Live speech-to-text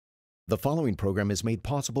The following program is made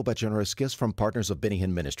possible by generous gifts from partners of Benny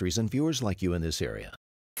Hinn Ministries and viewers like you in this area.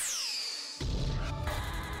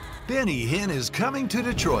 Benny Hinn is coming to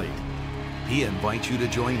Detroit. He invites you to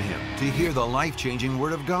join him to hear the life-changing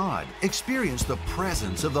Word of God, experience the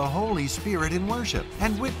presence of the Holy Spirit in worship,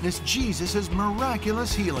 and witness Jesus'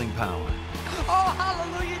 miraculous healing power. Oh,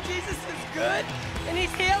 hallelujah, Jesus is good, and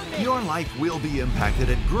He's healed me. Your life will be impacted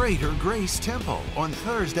at Greater Grace Temple on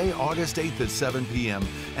Thursday, August 8th at 7 p.m.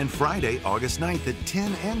 and Friday, August 9th at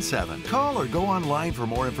 10 and 7. Call or go online for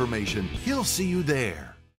more information. He'll see you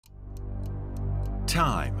there.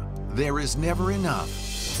 Time. There is never enough.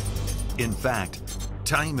 In fact,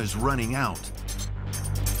 time is running out.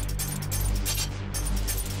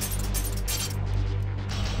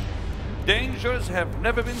 Dangers have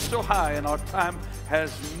never been so high, and our time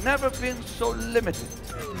has never been so limited.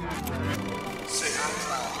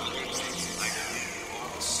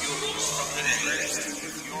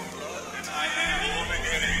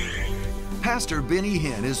 Pastor Benny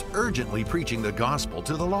Hinn is urgently preaching the gospel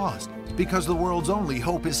to the lost because the world's only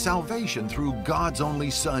hope is salvation through God's only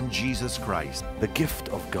Son, Jesus Christ. The gift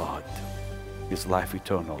of God is life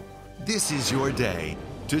eternal. This is your day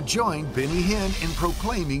to join Benny Hinn in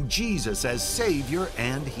proclaiming Jesus as Savior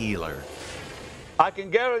and Healer. I can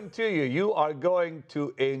guarantee you, you are going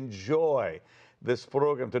to enjoy this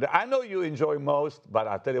program today. I know you enjoy most, but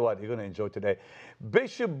I'll tell you what, you're going to enjoy today.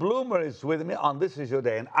 Bishop Bloomer is with me on This Is Your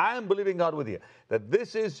Day, and I am believing God with you that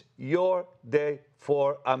this is your day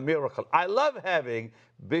for a miracle. I love having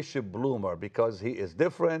Bishop Bloomer because he is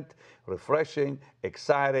different, refreshing,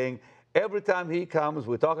 exciting. Every time he comes,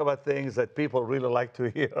 we talk about things that people really like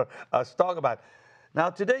to hear us talk about.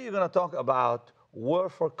 Now, today you're going to talk about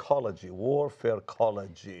warfarecology.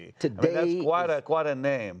 Today, that's quite a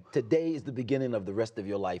name. Today is the beginning of the rest of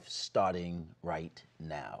your life starting right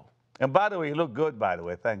now. And by the way, you look good, by the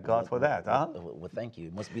way. Thank God for that, huh? Well, thank you.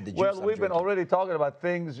 It must be the juice Well, we've been drinking. already talking about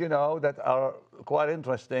things, you know, that are quite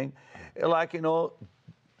interesting. Like, you know,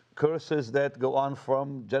 curses that go on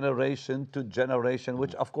from generation to generation,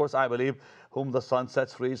 which, of course, I believe, whom the Son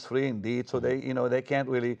sets free is free indeed. So they, you know, they can't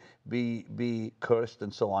really be cursed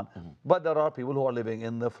and so on. But there are people who are living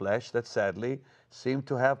in the flesh that sadly seem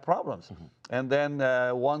to have problems. And then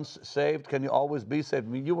once saved, can you always be saved? I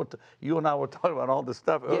mean, you and I were talking about all this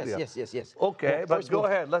stuff earlier. Yes. Okay, Well, but go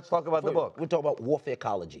ahead. Let's talk about the book. We'll talk about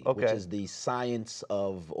warfarecology, which Okay. is the science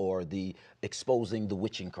of, or the exposing the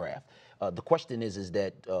witchcraft. The question is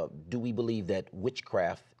that do we believe that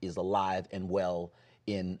witchcraft is alive and well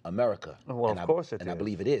in America? Well, of course it is. I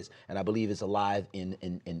believe it is. And I believe it's alive in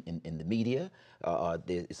the media.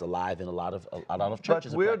 It's alive in a lot of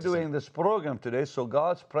churches. But we're doing this program today so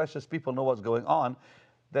God's precious people know what's going on,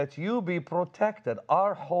 that you be protected.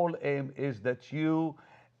 Our whole aim is that you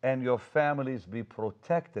and your families be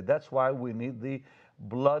protected. That's why we need the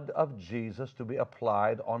blood of Jesus to be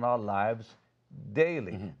applied on our lives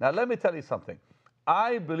daily. Now, let me tell you something.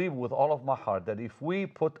 I believe with all of my heart that if we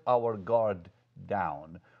put our guard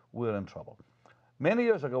down, we're in trouble. Many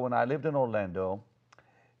years ago, when I lived in Orlando,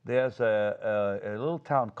 there's a little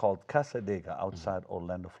town called Casadega outside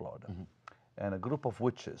Orlando, Florida. And a group of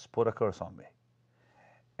witches put a curse on me.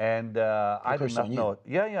 And I did not know it.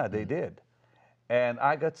 Yeah, they did. And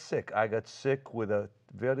I got sick. I got sick with a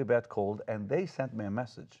very bad cold, and they sent me a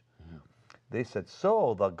message. They said,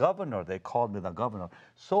 so the governor, they called me the governor,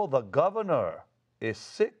 so the governor is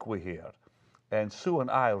sick, we hear. And Sue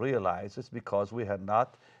and I realized it's because we had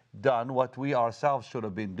not done what we ourselves should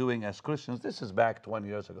have been doing as Christians. This is back 20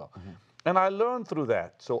 years ago. And I learned through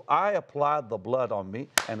that. So I applied the blood on me,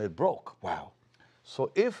 and it broke. Wow.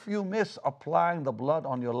 So if you miss applying the blood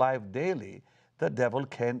on your life daily, the devil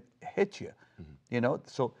can hit you. You know,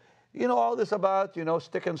 so, you know, all this about, you know,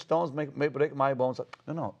 stick and stones may break my bones.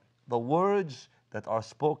 No. The words that are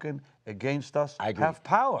spoken against us have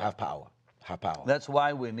power. Have power. That's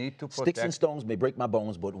why we need to protect. Sticks and stones may break my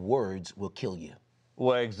bones, but words will kill you.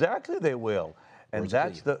 Well, exactly, they will. And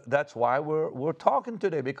that's why we're talking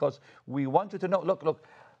today, because we want you to know, look,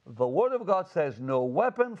 the Word of God says, no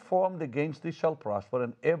weapon formed against thee shall prosper,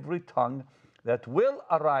 and every tongue that will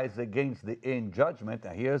arise against thee in judgment,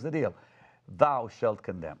 and here's the deal, thou shalt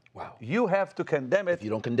condemn. Wow. You have to condemn it. If you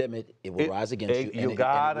don't condemn it, it will rise against you. You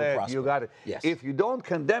got it. Yes. If you don't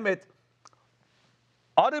condemn it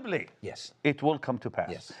audibly, yes, it will come to pass.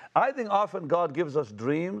 Yes. I think often God gives us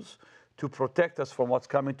dreams to protect us from what's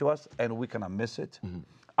coming to us, and we cannot miss it.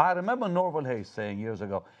 I remember Norval Hayes saying years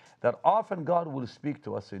ago that often God will speak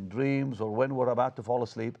to us in dreams or when we're about to fall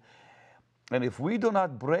asleep, And if we do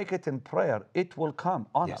not break it in prayer, it will come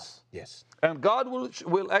on us. Yes. And God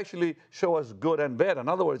will actually show us good and bad. In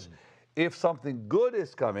other words, if something good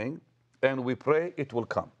is coming, and we pray, it will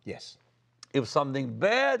come. Yes. If something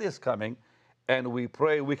bad is coming and we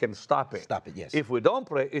pray, we can stop it. Stop it, yes. If we don't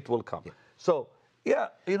pray, it will come. So, yeah,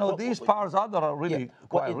 these powers out there are really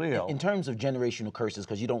quite real. In terms of generational curses,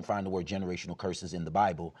 because you don't find the word generational curses in the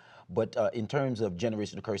Bible, but in terms of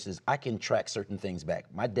generational curses, I can track certain things back.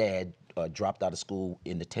 My dad dropped out of school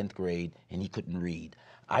in the 10th grade, and he couldn't read.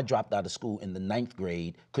 I dropped out of school in the 9th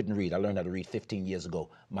grade, couldn't read. I learned how to read 15 years ago.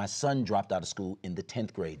 My son dropped out of school in the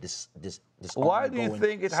 10th grade. This Why do you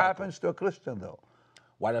think it cycle. happens to a Christian, though?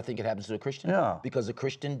 Why do I think it happens to a Christian? Yeah. Because a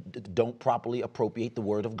Christian don't properly appropriate the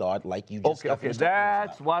word of God like you just got finished talking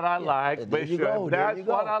That's about. what I like, There you Bishop. go, there That's you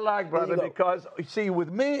go. what I like, There you brother, go. because, you see,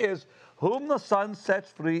 with me is, whom the Son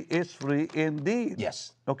sets free is free indeed.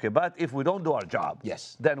 Yes. Okay, but if we don't do our job,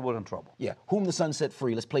 Yes. then we're in trouble. Yeah. Whom the Son set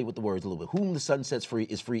free, let's play with the words a little bit. Whom the Son sets free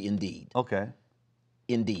is free indeed. Okay.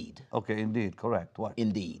 Indeed. Okay, indeed, correct. What?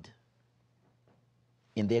 Indeed.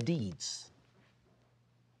 In their deeds.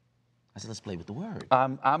 I said, let's play with the word.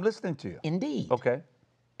 I'm listening to you. Indeed. Okay.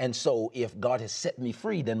 And so if God has set me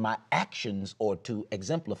free, then my actions are to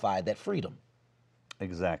exemplify that freedom.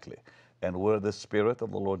 Exactly. And where the Spirit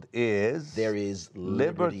of the Lord is, There is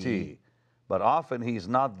liberty. But often He's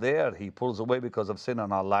not there. He pulls away because of sin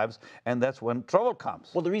in our lives, and that's when trouble comes.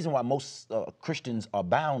 Well, the reason why most Christians are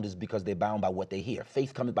bound is because they're bound by what they hear.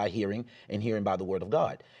 Faith cometh by hearing, and hearing by the word of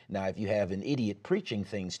God. Now, if you have an idiot preaching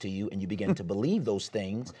things to you and you begin to believe those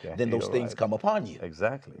things, then those you're things right. come upon you.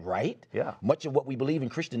 Exactly. Right? Yeah. Much of what we believe in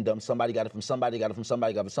Christendom, somebody got it from somebody, got it from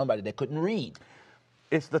somebody, got it from somebody that couldn't read.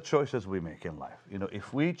 It's the choices we make in life.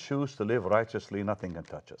 If we choose to live righteously, nothing can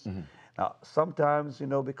touch us. Now, sometimes,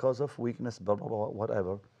 because of weakness, blah, blah, blah,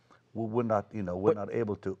 whatever, we're not, we're not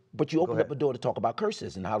able to. But you Go opened ahead. up a door to talk about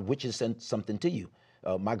curses and how witches sent something to you.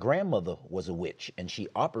 My grandmother was a witch, and she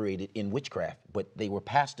operated in witchcraft, but they were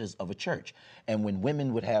pastors of a church. And when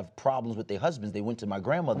women would have problems with their husbands, they went to my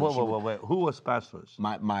grandmother. and she would- Wait. Who was pastors?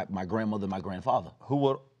 My grandmother, my grandfather. Who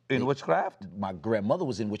were in witchcraft? My grandmother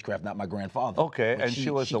was in witchcraft, not my grandfather. Okay, But and she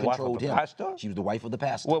was the wife of controlled the him. pastor? She was the wife of the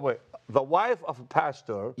pastor. Wait. The wife of a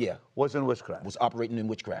pastor Yeah. was in witchcraft. Was operating in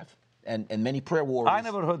witchcraft. And many prayer warriors. I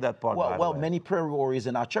never heard that part, by the Well, way. many prayer warriors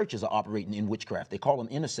in our churches are operating in witchcraft. They call them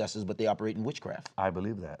intercessors, but they operate in witchcraft. I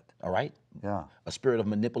believe that. All right? Yeah. A spirit of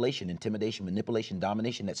manipulation, intimidation, manipulation,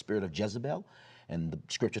 domination, that spirit of Jezebel. And the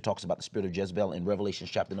scripture talks about the spirit of Jezebel in Revelation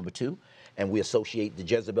chapter number 2. And we associate the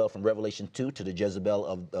Jezebel from Revelation 2 to the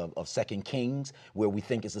Jezebel of 2 Kings, where we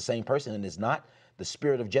think it's the same person, and it's not. The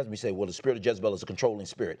spirit of Jezebel, we say, well, the spirit of Jezebel is a controlling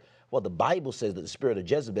spirit. Well, the Bible says that the spirit of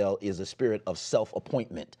Jezebel is a spirit of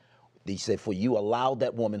self-appointment. He said, for you allowed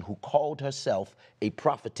that woman who called herself a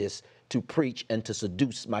prophetess to preach and to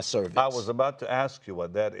seduce my servants. I was about to ask you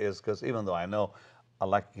what that is, because even though I know I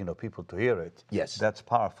like people to hear it. Yes. That's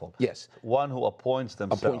powerful. Yes. One who appoints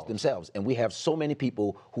themselves. Appoints themselves. And we have so many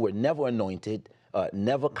people who are never anointed,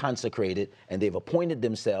 never consecrated, and they've appointed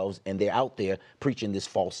themselves, and they're out there preaching this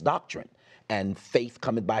false doctrine. And faith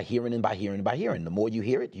cometh by hearing, and by hearing, and by hearing. The more you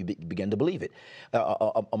hear it, you begin to believe it.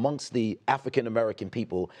 Amongst the African-American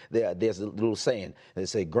people, there's a little saying. They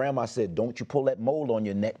say, Grandma said, don't you pull that mole on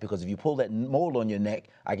your neck, because if you pull that mole on your neck,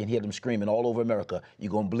 I can hear them screaming all over America,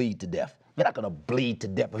 you're going to bleed to death. You're not going to bleed to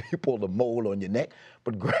death if you pull the mole on your neck.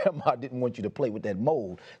 But Grandma didn't want you to play with that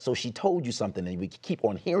mole. So she told you something, and we keep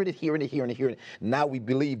on hearing it. Now we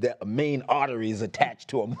believe that a main artery is attached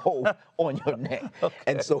to a mole on your neck. Okay.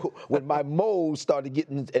 And so when my mole started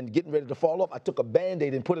getting ready to fall off, I took a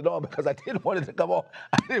Band-Aid and put it on because I didn't want it to come off.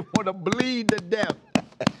 I didn't want to bleed to death.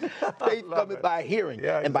 Faith cometh by hearing,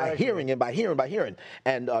 and by hearing, and by hearing.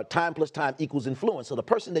 And time plus time equals influence. So the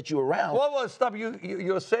person that you're around. Well, stop.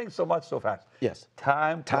 You're saying so much so fast. Yes.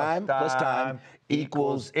 Time plus time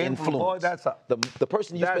equals influence. Boy, that's the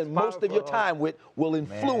person you spend most of your time with will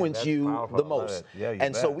influence you powerful. the most. Yeah,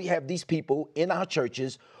 and so we have these people in our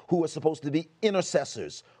churches who are supposed to be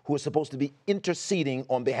intercessors, who are supposed to be interceding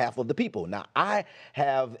on behalf of the people. Now, I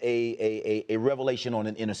have a revelation on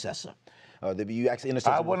an intercessor. You ask the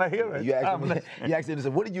intercessor. I want to hear it. You ask the intercessor,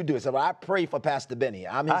 what do you do? I said, well, I pray for Pastor Benny.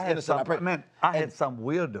 I'm his intercessor. I had some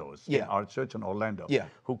weirdos in our church in Orlando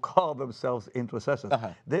who called themselves intercessors.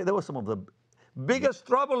 They were some of the biggest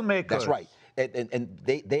troublemakers. That's right. And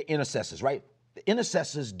they're intercessors, right? The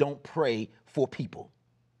intercessors don't pray for people.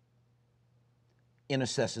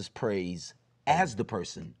 Intercessors prays as the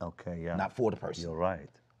person, not for the person. You're right.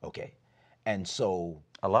 Okay. And so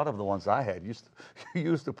A lot of the ones I had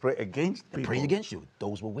used to pray against people. Pray against you.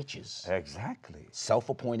 Those were witches. Exactly.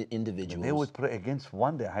 Self-appointed individuals. And they would pray against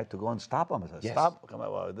one day. I had to go and stop them. I said, Yes. stop. Come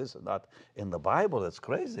on, well, this is not in the Bible. It's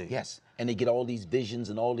crazy. Yes, and they get all these visions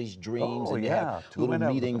and all these dreams, Oh, and they yeah. have Too little many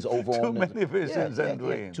of meetings them. over Too on many visions and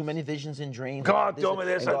dreams. Too many visions and dreams. God This told me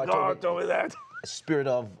this, and God told me that. A spirit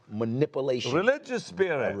of manipulation. Religious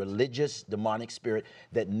spirit. A religious demonic spirit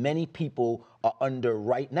that many people are under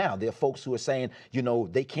right now. There are folks who are saying, you know,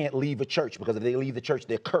 they can't leave a church because if they leave the church,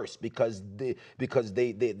 they're cursed because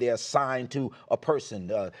they're assigned to a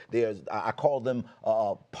person. I call them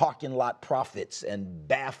parking lot prophets and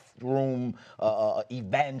bathroom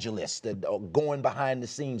evangelists that are going behind the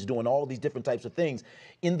scenes doing all these different types of things.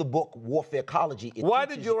 In the book Warfarecology, Why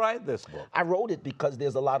did you write this book? I wrote it because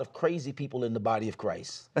there's a lot of crazy people in the body of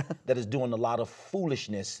Christ that is doing a lot of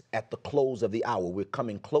foolishness at the close of the hour. We're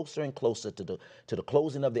coming closer and closer to the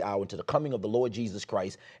closing of the hour, to the coming of the Lord Jesus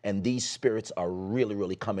Christ, and these spirits are really,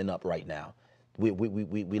 really coming up right now. We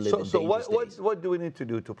live in dangerous days. What do we need to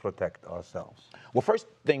do to protect ourselves? Well, first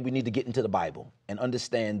thing, we need to get into the Bible and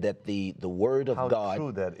understand that the Word of How God,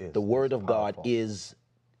 true that is. the Word It's of God powerful. is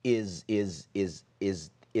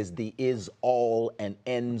the is all and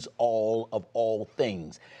ends all of all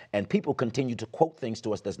things. And people continue to quote things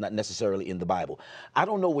to us that's not necessarily in the Bible. I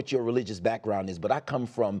don't know what your religious background is, but I come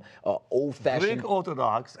from old-fashioned Greek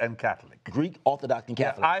Orthodox and Catholic. Greek Orthodox and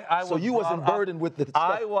Catholic. I wasn't burdened with the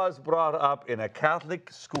stuff. I was brought up in a Catholic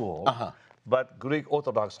school, but Greek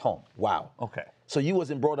Orthodox home. Wow. Okay. So you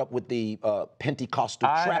wasn't brought up with the Pentecostal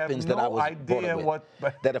I have trappings that I no was brought idea up with. what-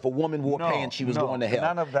 that if a woman wore No, pants, she was no, going to hell.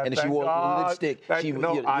 none of that. And if she Thank wore God. lipstick, Thank- she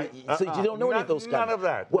no, so you don't know any of those none kinds. of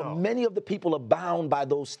that, Well, no. many of the people are bound by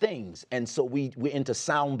those things, and so we're into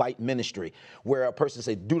soundbite ministry, where a person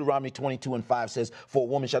says Deuteronomy 22:5 says, "For a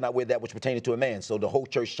woman shall not wear that which pertaineth to a man." So the whole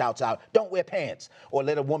church shouts out, "Don't wear pants," or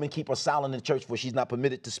 "Let a woman keep her silent in the church, for she's not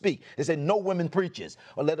permitted to speak." They say, "No women preaches,"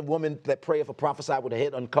 or "Let a woman that prayeth or prophesy with her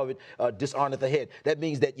head uncovered dishonoreth her head." That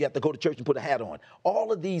means that you have to go to church and put a hat on.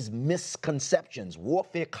 All of these misconceptions,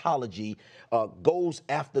 warfarecology goes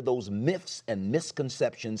after those myths and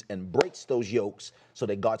misconceptions and breaks those yokes so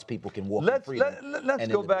that God's people can walk in freedom. Let's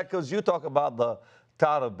go back, because you talk about the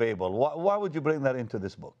Tower of Babel. Why would you bring that into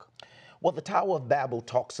this book? Well, the Tower of Babel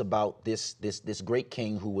talks about this great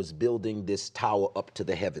king who was building this tower up to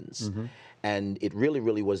the heavens. And it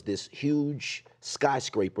really was this huge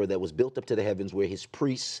skyscraper that was built up to the heavens where his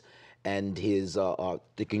priests and his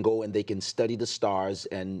they can go and they can study the stars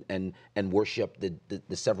and worship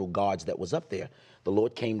the several gods that was up there. The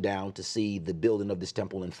Lord came down to see the building of this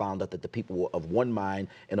temple and found out that the people were of one mind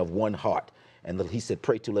and of one heart. And he said,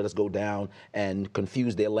 "Pray to, let us go down and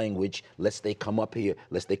confuse their language, lest they come up here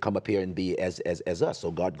and be as us." So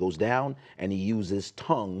God goes down and he uses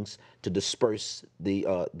tongues to disperse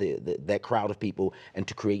that crowd of people and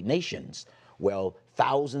to create nations. Well,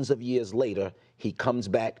 thousands of years later, he comes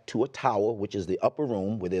back to a tower, which is the upper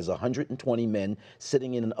room, where there's 120 men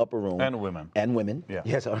sitting in an upper room. And women. And women. Yeah.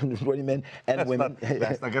 Yes, 120 men and women.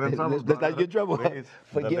 Let's not get in trouble. Let's not get in trouble. Please.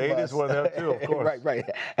 Forgive the ladies us. were there too, of course. Right.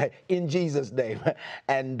 In Jesus' name.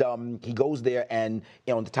 And he goes there, and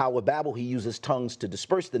on the Tower of Babel, he uses tongues to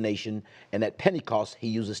disperse the nation, and at Pentecost, he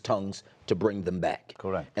uses tongues to bring them back.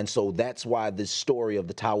 Correct. And so that's why the story of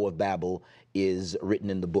the Tower of Babel is written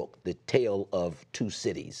in the book, The Tale of Two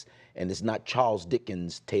Cities. And it's not Charles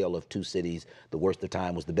Dickens' Tale of Two Cities, the worst of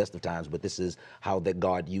time was the best of times, but this is how that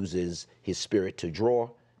God uses his spirit to draw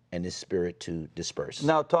and his spirit to disperse.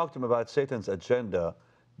 Now talk to me about Satan's agenda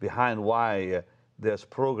behind why there's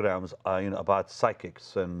programs about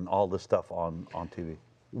psychics and all this stuff on TV.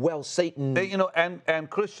 Well, Satan... And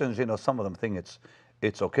Christians, some of them think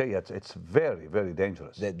it's okay. It's very, very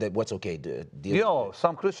dangerous. That what's okay?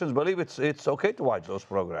 Some Christians believe it's okay to watch those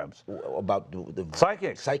programs. About the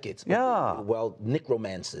psychics. Psychics. Yeah. Well,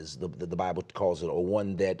 necromancers, the Bible calls it, or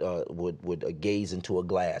one that would gaze into a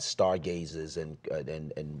glass, stargazers, and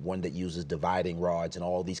one that uses dividing rods and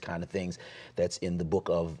all these kind of things. That's in the book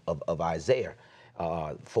of Isaiah.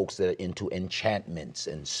 Folks that are into enchantments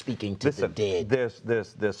and speaking to the dead.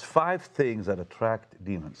 There's 5 things that attract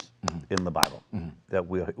demons in the Bible that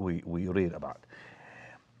we read about.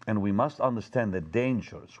 And we must understand the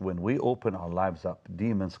dangers when we open our lives up.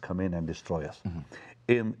 Demons come in and destroy us.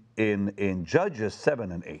 In Judges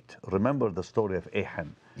 7 and 8, remember the story of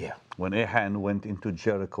Hinn. Yeah. When Hinn went into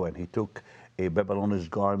Jericho and he took a Babylonian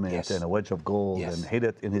garment and a wedge of gold and hid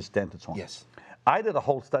it in his tent and so on. Yes. I did a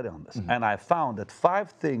whole study on this, and I found that 5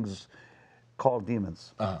 things called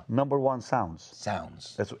demons. Number 1, sounds.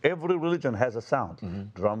 Sounds. That's every religion has a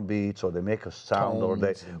sound. Drum beats, or they make a sound, or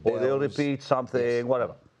they'll repeat something,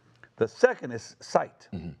 whatever. The second is sight,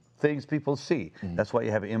 things people see. That's why you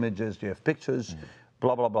have images, you have pictures,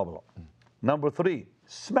 blah, blah, blah, blah. Number 3,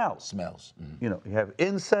 smells. Smells. You know, you have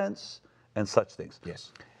incense and such things.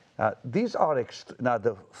 Yes. These are, now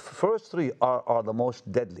the first 3 are the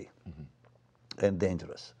most deadly and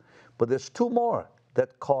dangerous. But there's 2 more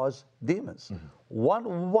that cause demons.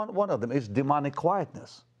 One of them is demonic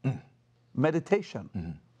quietness,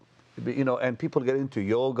 meditation. You know, and people get into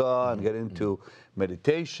yoga and get into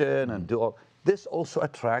meditation and do all. This also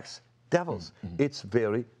attracts devils. It's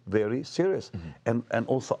very, very serious. And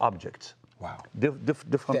also objects. Wow. Different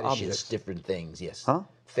Fetishes, objects. different things, yes. Huh?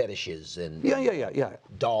 Fetishes and Yeah.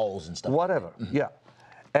 dolls and stuff. Whatever, yeah.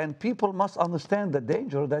 And people must understand the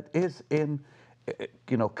danger that is in,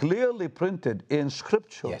 you know, clearly printed in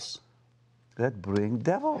Scripture. Yes. That bring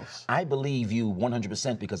devils. I believe you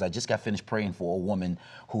 100% because I just got finished praying for a woman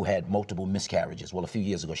who had multiple miscarriages. Well, a few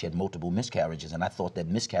years ago, she had multiple miscarriages, and I thought that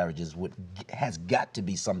miscarriages has got to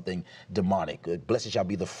be something demonic. Blessed shall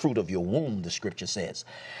be the fruit of your womb, the Scripture says.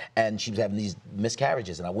 And she was having these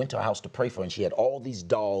miscarriages, and I went to her house to pray for her, and she had all these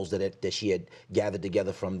dolls that she had gathered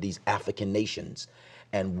together from these African nations.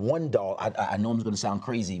 And one doll, I know I'm going to sound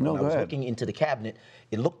crazy. No, when I was go ahead. looking into the cabinet,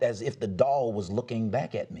 it looked as if the doll was looking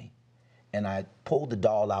back at me. And I pulled the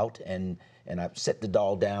doll out and I set the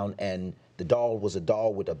doll down, and the doll was a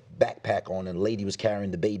doll with a backpack on, and a lady was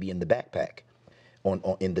carrying the baby in the backpack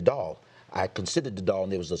in the doll. I considered the doll,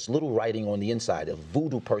 and there was this little writing on the inside. A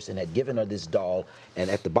voodoo person had given her this doll, and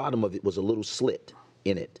at the bottom of it was a little slit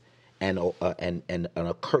in it, and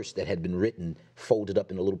a curse that had been written, folded up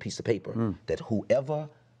in a little piece of paper, that whoever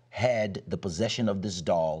had the possession of this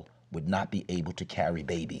doll would not be able to carry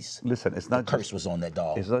babies. Listen, it's not the curse was on that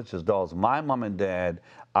doll. It's not just dolls. My mom and dad,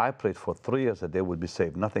 I prayed for 3 years that they would be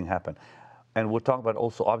saved. Nothing happened. And we're talking about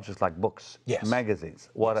also objects like books, Yes. magazines,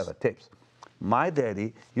 whatever, tapes. My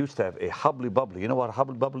daddy used to have a hubbly bubbly. You know what a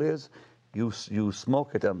hubbly bubbly is? You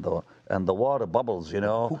smoke it and the water bubbles, you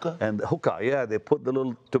know. Hookah? And hookah, yeah, they put the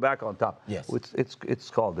little tobacco on top. Yes. It's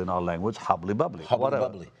called in our language hubbly bubbly. Hubbly whatever,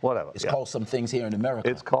 bubbly. Whatever. It's yeah. called some things here in America.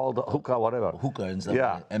 It's called hookah, whatever. Hookah and stuff,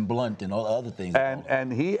 Yeah. and blunt and all the other things.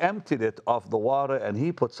 And he emptied it of the water, and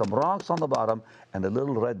he put some rocks on the bottom and a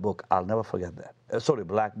little red book. I'll never forget that.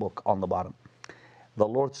 Black book on the bottom. The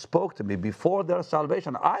Lord spoke to me before their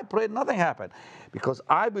salvation. I prayed, nothing happened. Because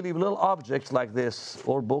I believe little objects like this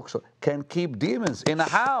or books can keep demons in a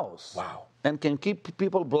house. Wow. And can keep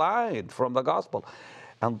people blind from the gospel.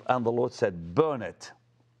 And the Lord said, burn it.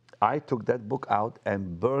 I took that book out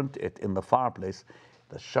and burnt it in the fireplace.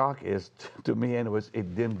 The shock is, to me anyways,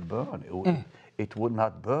 it didn't burn. It would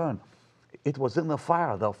not burn. It was in the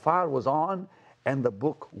fire. The fire was on, and the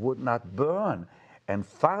book would not burn. And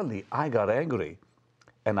finally, I got angry.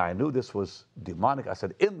 And I knew this was demonic. I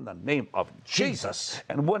said, in the name of Jesus.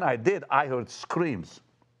 And when I did, I heard screams.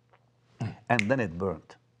 And then it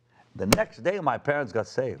burned. The next day, my parents got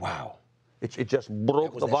saved. Wow. It just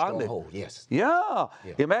broke the bondage. Yes. Yeah.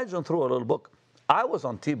 Imagine through a little book. I was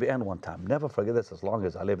on TBN one time. Never forget this as long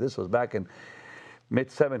as I live. This was back in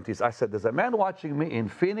mid-70s. I said, there's a man watching me in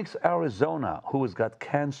Phoenix, Arizona, who has got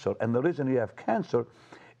cancer. And the reason you have cancer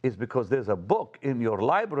is because there's a book in your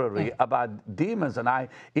library about demons, and I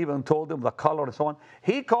even told him the color and so on.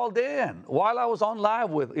 He called in while I was on live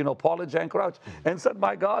with, Paul and Jan Crouch, and said,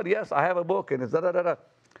 my God, yes, I have a book, and it's da-da-da-da.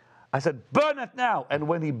 I said, burn it now. And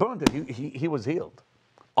when he burned it, he was healed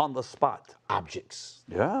on the spot. Objects.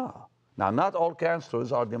 Yeah. Now, not all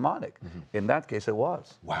cancers are demonic. In that case, it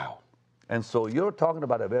was. Wow. And so you're talking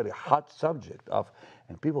about a very hot subject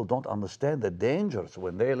and people don't understand the dangers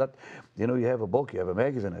when they let, you have a book, you have a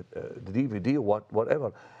magazine, the DVD,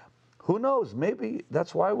 whatever. Who knows? Maybe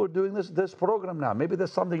that's why we're doing this program now. Maybe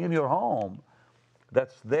there's something in your home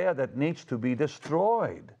that's there that needs to be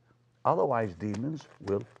destroyed. Otherwise, demons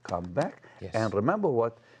will come back. Yes. And remember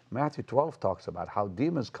what Matthew 12 talks about, how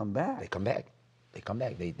demons come back. They come back. They come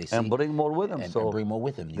back. They see, and bring more with them. And bring more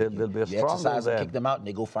with them. They'll be you exercise and kick them out, and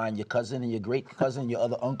they go find your cousin and your great cousin, your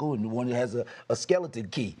other uncle, and the one that has a skeleton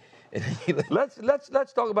key.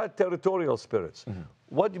 let's talk about territorial spirits.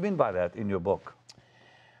 What do you mean by that in your book?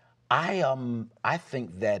 I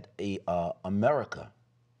think that America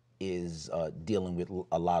is dealing with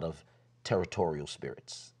a lot of territorial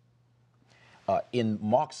spirits. In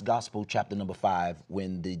Mark's Gospel, chapter number 5,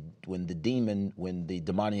 when the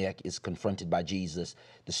demoniac is confronted by Jesus,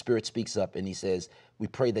 the Spirit speaks up and he says, "We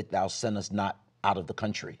pray that thou send us not out of the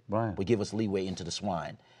country, right, but give us leeway into the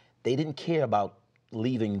swine." They didn't care about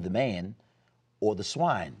leaving the man or the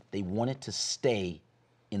swine. They wanted to stay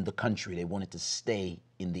in the country. They wanted to stay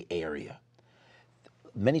in the area.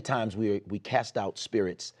 Many times we cast out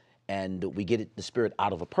spirits and we get the spirit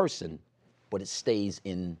out of a person, but it stays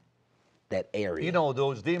in that area. You know,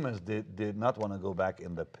 those demons did not want to go back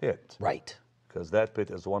in the pit. Right. Because that pit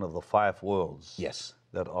is one of the 5 worlds. Yes.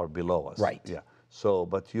 That are below us. Right. Yeah. So,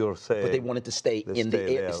 but you're saying. But they wanted to stay in the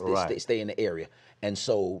area, right. stay in the area, and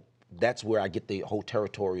so that's where I get the whole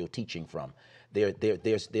territorial teaching from.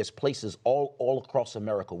 There's places all across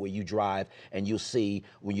America where you drive and you'll see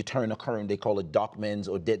when you turn a curve, they call it dark man's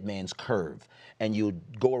or dead man's curve, and you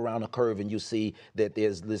go around a curve and you see that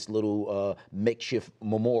there's this little makeshift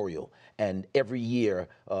memorial, and every year,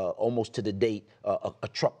 almost to the date, a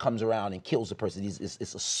truck comes around and kills a person.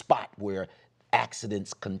 It's a spot where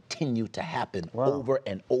accidents continue to happen over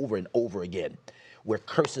and over and over again, where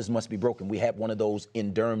curses must be broken. We have one of those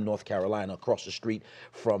in Durham, North Carolina, across the street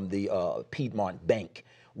from the Piedmont Bank,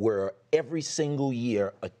 where every single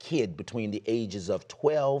year a kid between the ages of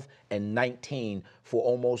 12 and 19, for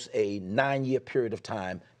almost a 9-year period of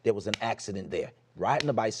time, there was an accident there. Riding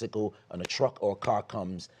a bicycle and a truck or a car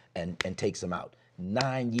comes and takes them out.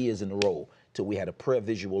 9 years in a row. Till we had a prayer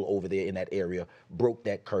visual over there in that area, broke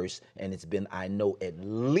that curse, and it's been, I know, at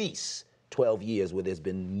least 12 years where there's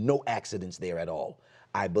been no accidents there at all.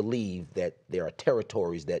 I believe that there are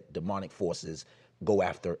territories that demonic forces go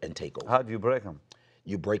after and take over. How do you break them?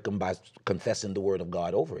 You break them by confessing the word of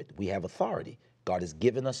God over it. We have authority. God has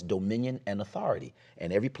given us dominion and authority.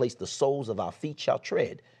 And every place the soles of our feet shall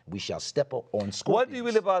tread, we shall step up on scorpions. What do you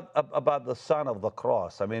believe about the sign of the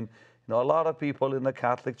cross? I mean, you know, a lot of people in the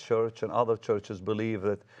Catholic Church and other churches believe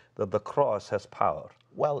that the cross has power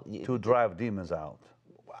to drive demons out.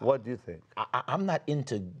 What do you think? I'm not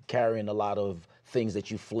into carrying a lot of things that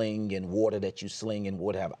you fling and water that you sling and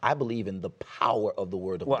whatever. I believe in the power of the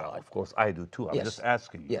word of God. Well, of course, I do too. I'm just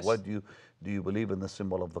asking you. Yes. What do you believe in the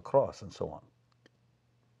symbol of the cross and so on?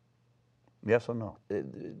 Yes or no?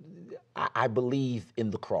 I believe in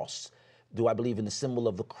the cross. Do I believe in the symbol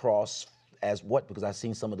of the cross as what? Because I've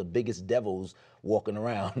seen some of the biggest devils walking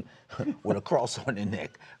around with a cross on their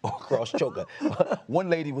neck or a cross choker. One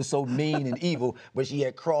lady was so mean and evil, but she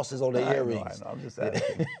had crosses on her earrings. I know. I'm just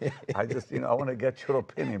asking. I want to get your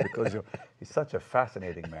opinion because you're such a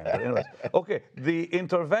fascinating man. But anyways, okay, the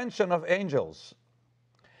intervention of angels.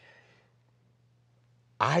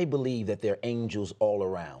 I believe that there are angels all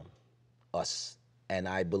around us. And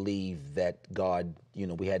I believe that God,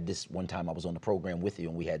 we had this one time I was on the program with you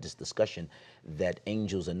and we had this discussion that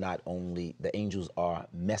angels are not only, the angels are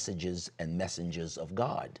messages and messengers of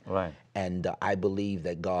God. Right. And I believe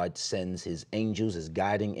that God sends his angels, his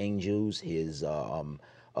guiding angels, his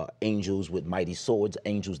angels with mighty swords,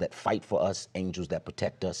 angels that fight for us, angels that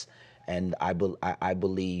protect us. And I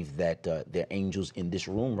believe that there are angels in this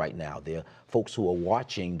room right now. There are folks who are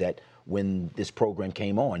watching that when this program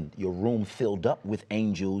came on, your room filled up with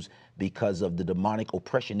angels because of the demonic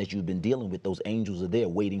oppression that you've been dealing with. Those angels are there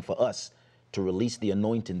waiting for us to release the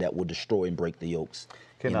anointing that will destroy and break the yokes.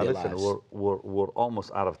 Okay, now listen, we're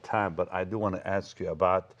almost out of time, but I do want to ask you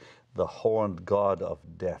about the horned god of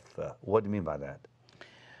death. What do you mean by that?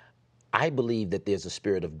 I believe that there's a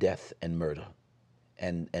spirit of death and murder.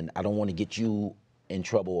 And I don't want to get you in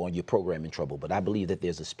trouble or your program in trouble, but I believe that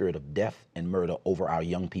there's a spirit of death and murder over our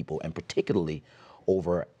young people, and particularly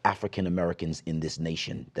over African Americans in this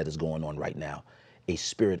nation that is going on right now. A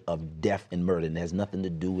spirit of death and murder, and it has nothing to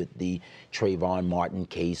do with the Trayvon Martin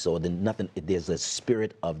case or nothing. There's a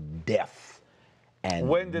spirit of death and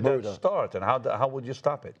when did murder. That start, and how would you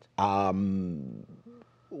stop it?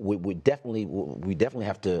 We definitely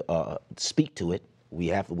have to speak to it. We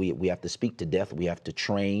have to speak to death. We have to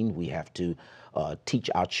train. We have to teach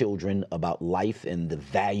our children about life and the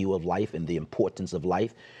value of life and the importance of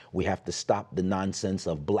life. We have to stop the nonsense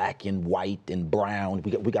of black and white and brown.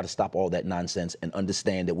 We got to stop all that nonsense and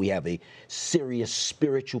understand that we have a serious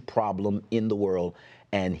spiritual problem in the world,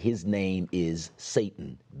 and his name is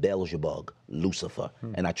Satan, Beelzebub, Lucifer,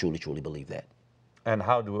 and I truly, truly believe that. And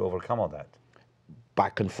how do we overcome all that?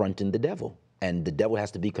 By confronting the devil. And the devil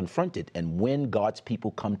has to be confronted. And when God's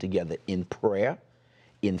people come together in prayer,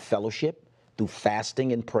 in fellowship, through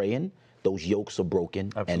fasting and praying, those yokes are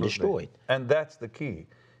broken and destroyed. And that's the key,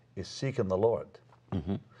 is seeking the Lord.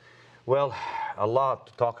 Mm-hmm. Well, a lot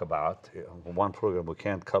to talk about. One program, we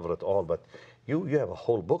can't cover it all, but you have a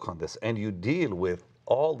whole book on this, and you deal with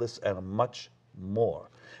all this and much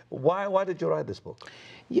more. Why did you write this book?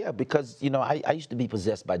 Yeah, because, I used to be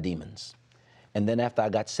possessed by demons. And then after I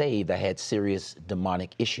got saved, I had serious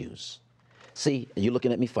demonic issues. See, you're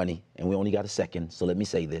looking at me funny, and we only got a second, so let me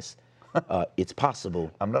say this. It's possible.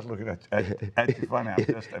 I'm not looking at you funny. I'm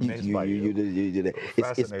just amazed by you.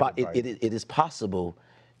 It is possible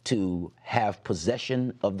to have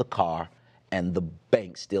possession of the car and the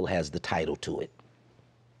bank still has the title to it.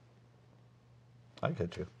 I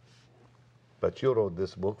get you. But you wrote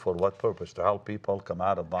this book for what purpose? To help people come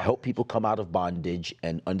out of bondage? Help people come out of bondage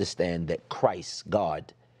and understand that Christ,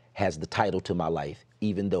 God, has the title to my life,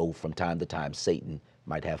 even though from time to time Satan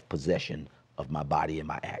might have possession of my body and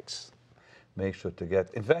my acts. Make sure to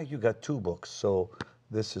get, in fact, you got 2 books. So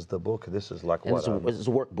this is the book, this is like And what? it's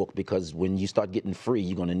a workbook, because when you start getting free,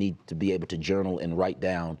 you're going to need to be able to journal and write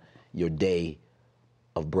down your day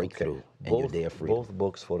of breakthrough and your day of freedom. Both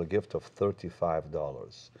books for a gift of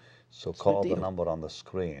 $35. So call the number on the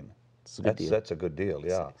screen. It's a good deal. That's a good deal,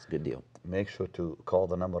 yeah. It's a good deal. Make sure to call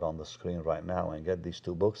the number on the screen right now and get these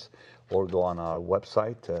 2 books, or go on our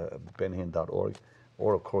website, bennyhinn.org,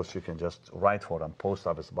 or of course you can just write for them, Post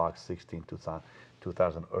Office Box 16,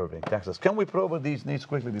 2000 Irving, Texas. Can we pray over these needs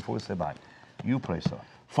quickly before we say bye? You pray, sir.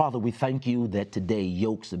 Father, we thank you that today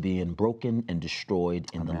yokes are being broken and destroyed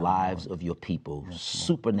in the lives of your people.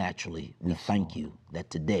 Supernaturally, we thank you that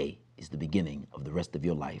today is the beginning of the rest of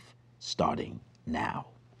your life, starting now.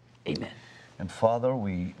 Amen. And Father,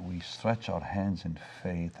 we stretch our hands in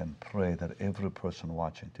faith and pray that every person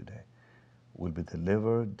watching today will be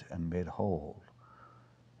delivered and made whole.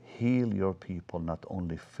 Heal your people not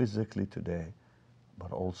only physically today,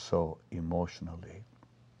 but also emotionally,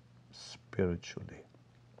 spiritually.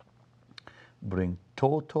 Bring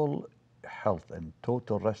total health and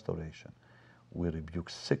total restoration. We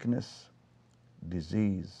rebuke sickness,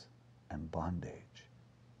 disease, and bondage.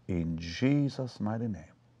 In Jesus' mighty name,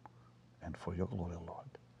 and for your glory, Lord.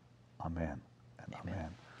 Amen and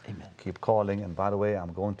amen. Amen. Keep calling. And by the way,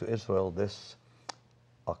 I'm going to Israel this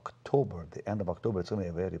October, the end of October. It's going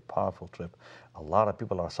to be a very powerful trip. A lot of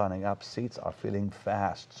people are signing up. Seats are filling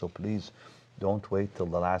fast. So please don't wait till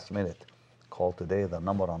the last minute. Call today, the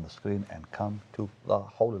number on the screen, and come to the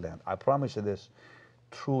Holy Land. I promise you this,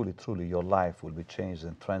 truly, truly, your life will be changed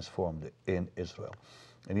and transformed in Israel.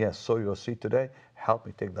 And yes, sow your seed today. Help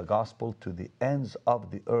me take the gospel to the ends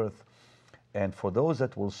of the earth. And for those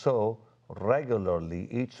that will sow regularly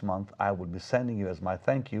each month, I will be sending you as my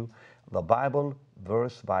thank you the Bible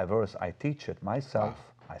verse by verse. I teach it myself.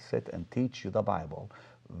 I sit and teach you the Bible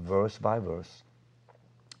verse by verse.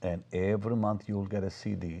 And every month you'll get a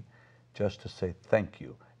CD just to say thank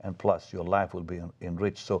you. And plus your life will be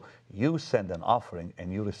enriched. So you send an offering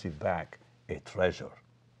and you receive back a treasure.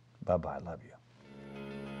 Bye-bye. Love you.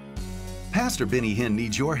 Pastor Benny Hinn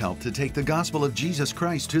needs your help to take the gospel of Jesus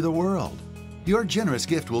Christ to the world. Your generous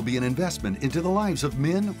gift will be an investment into the lives of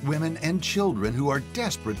men, women, and children who are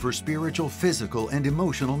desperate for spiritual, physical, and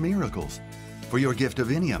emotional miracles. For your gift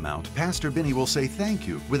of any amount, Pastor Benny will say thank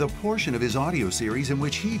you with a portion of his audio series in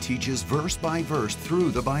which he teaches verse by verse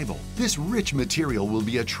through the Bible. This rich material will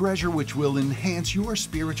be a treasure which will enhance your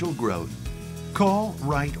spiritual growth. Call,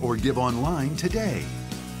 write, or give online today.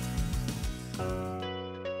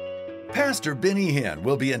 Pastor Benny Hinn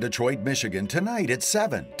will be in Detroit, Michigan tonight at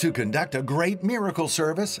 7 to conduct a great miracle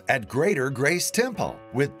service at Greater Grace Temple,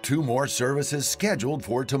 with 2 more services scheduled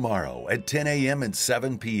for tomorrow at 10 a.m. and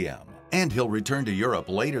 7 p.m. And he'll return to Europe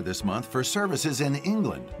later this month for services in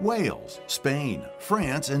England, Wales, Spain,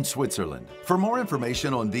 France, and Switzerland. For more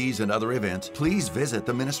information on these and other events, please visit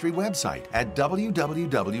the ministry website at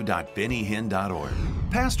www.bennyhinn.org.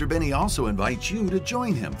 Pastor Benny also invites you to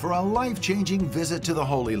join him for a life-changing visit to the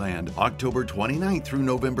Holy Land, October 29th through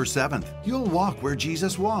November 7th. You'll walk where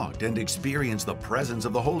Jesus walked and experience the presence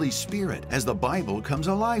of the Holy Spirit as the Bible comes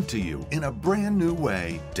alive to you in a brand new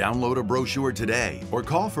way. Download a brochure today or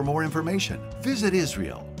call for more information. Visit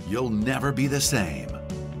Israel. You'll never be the same.